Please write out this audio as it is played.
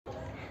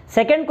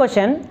Second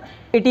question,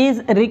 it is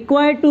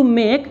required to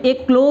make a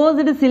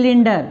closed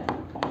cylinder.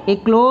 A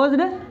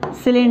closed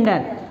cylinder.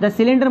 The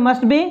cylinder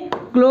must be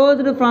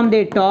closed from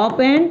the top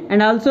end and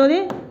also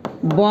the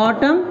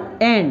bottom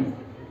end.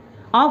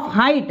 Of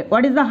height,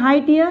 what is the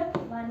height here?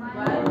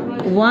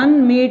 1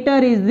 meter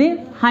is the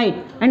height.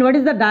 And what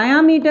is the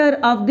diameter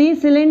of the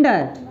cylinder?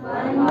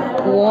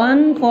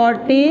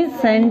 140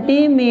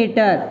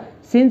 centimeter.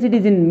 Since it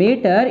is in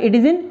meter, it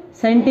is in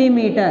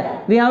centimeter.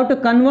 We have to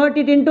convert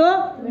it into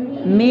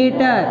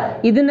meter.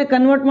 ಇದನ್ನ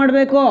convert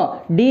ಮಾಡಬೇಕು.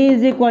 D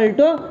is equal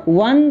to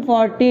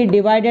 140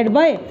 divided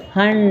by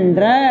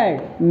 100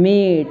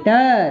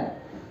 meter.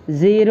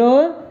 0,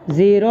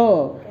 0.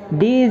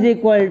 D is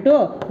equal to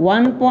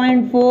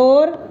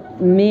 1.4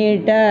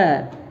 meter.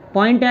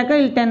 Point ಯಾಕ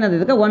ಇಲ್ಲಿ 10 ಅದ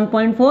ಇದಕ್ಕೆ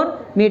 1.4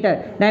 meter.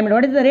 Diameter.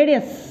 What is the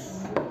radius?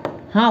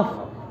 Half.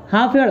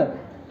 Half ಹೇಳು.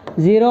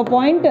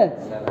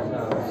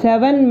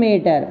 0.7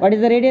 meter. What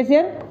is the radius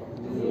here?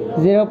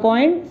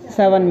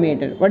 0.7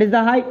 meter. What is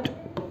the height?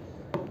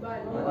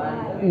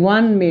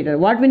 1 meter.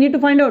 What we need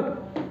to find out?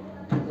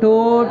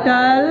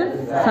 Total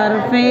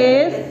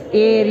surface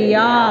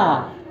area.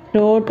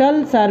 Total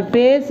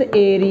surface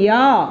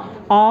area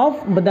of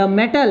the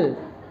metal.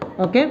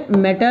 Okay,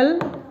 metal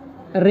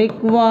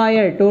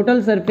required. Total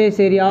surface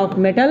area of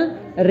metal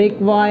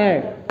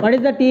required. What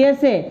is the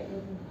TSA?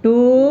 2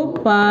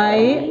 pi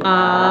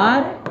r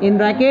in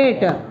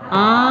bracket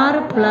r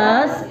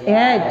plus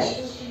h.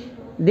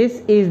 This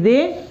is the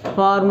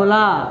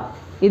formula.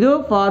 Idu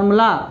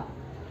formula.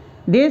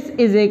 This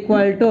is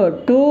equal to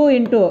 2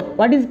 into,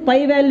 what is pi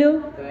value?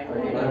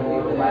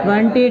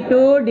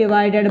 22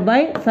 divided by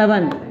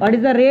 7. What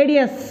is the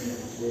radius?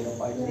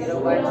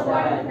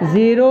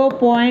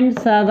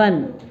 0.7.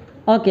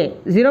 Okay,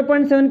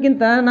 0.7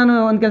 ಕಿಂತ ನಾನು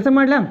ಒಂದು ಕೆಲಸ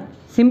ಮಾಡಲ,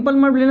 simple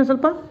ಮಾಡಲೇನೋ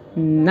ಸ್ವಲ್ಪ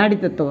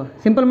ನಡೀತದೆ ತಗೋ.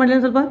 Simple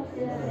ಮಾಡಲೇನೋ ಸ್ವಲ್ಪ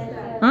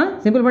ಹಾಂ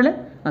ಸಿಂಪಲ್ ಮಾಡಲೇ.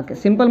 ಓಕೆ,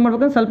 ಸಿಂಪಲ್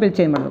ಮಾಡ್ಬೇಕಂದ್ರೆ ಸ್ವಲ್ಪ ಇಲ್ಲಿ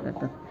ಚೇಂಜ್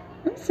ಮಾಡ್ಬೇಕಾಗ್ತದೆ.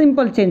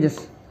 Simple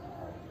changes.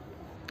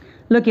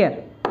 Look here.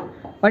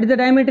 What is the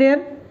diameter here?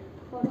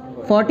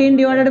 14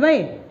 divided by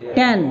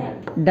 10.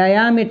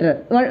 Diameter.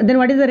 Then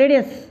what is the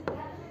radius?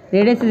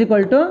 Radius is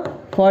equal to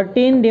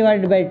 14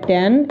 divided by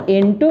 10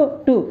 into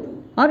 2,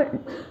 or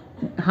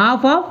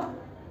half of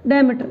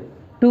diameter.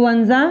 2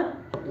 ones are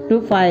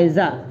 2 5s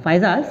are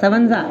 5s are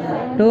 7s are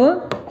 2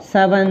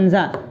 7s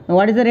are.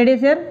 What is the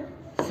radius here?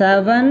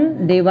 7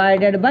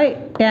 divided by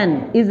 10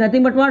 is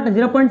nothing but what?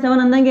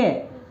 0.7 ಅಂದಂಗೆ.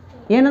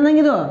 ಏನು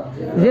ಅಂದಂಗೆ ಇದು?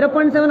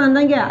 0.7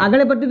 ಅಂದಂಗೆ.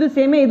 ಅಗಳೆ ಬರ್ತಿದ್ದು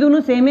ಸೇಮೇ, ಇದೂ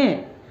ಸೇಮೇ.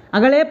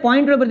 ಅಗಳೆ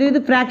point ಒಳಗೆ ಬರ್ತೀವಿ,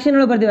 ಇದು fraction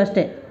ಒಳಗೆ ಬರ್ತೀವಿ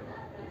ಅಷ್ಟೇ.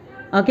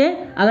 Okay,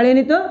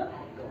 ಅಗಳೇನಿತ್ತು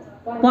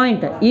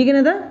point,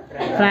 ಈಗಿನದ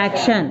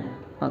fraction.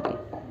 ಓಕೆ,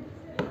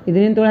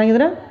 ಇದನ್ನ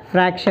ತೊಗೊಳಂಗಿದ್ರೆ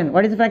fraction.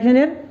 What is fraction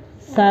here?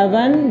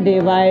 7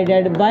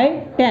 divided by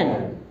 10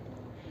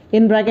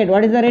 in bracket.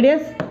 What is the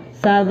radius?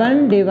 7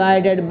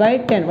 divided by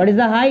 10. What is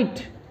the height?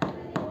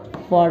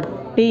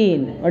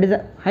 14. What is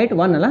the height?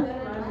 1 ಅಲ್ಲ,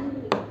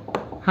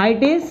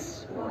 height is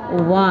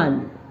 1.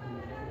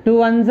 2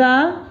 ones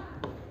are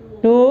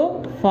 2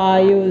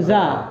 5s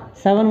are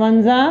 7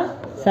 ones are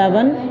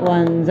 7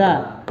 ones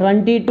are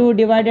 22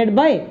 divided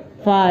by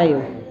 5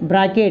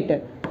 bracket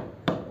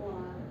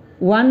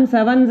 1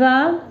 7s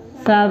are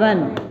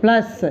 7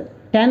 plus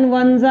 10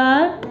 ones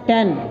are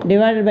 10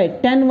 divided by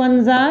 10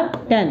 ones are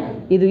 10.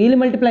 ಇದು ಇಲ್ಲಿ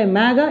multiply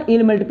ಮ್ಯಾಗ,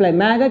 ಇಲ್ಲಿ multiply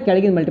ಮ್ಯಾಗ,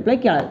 ಕೆಳಗಿನ multiply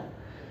ಕೆಳಗೆ.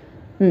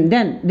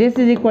 Then this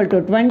is equal to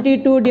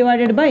 22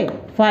 divided by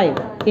 5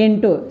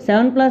 into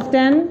 7 plus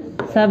 10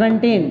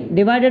 17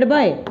 divided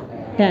by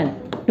 10.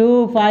 2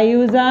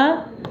 5s are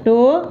 2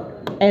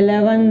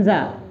 11s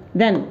are.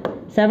 Then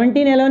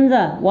 17 11s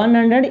are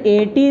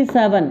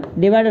 187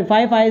 divided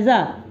 5 5s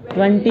are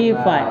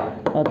 25.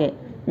 Okay,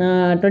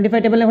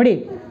 25 table ಹೊಡಿ.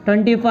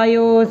 25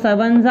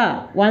 7s are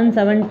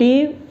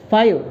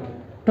 175.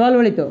 12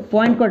 ಉಳಿತು,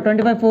 point ಕೊಟ್ಟು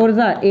 25 4s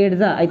are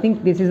 8s are. I think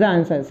this is the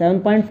answer.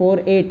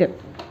 7.48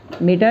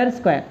 meter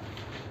square.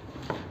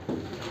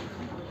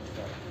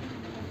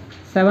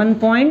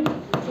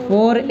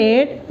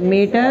 7.48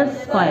 meter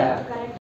square.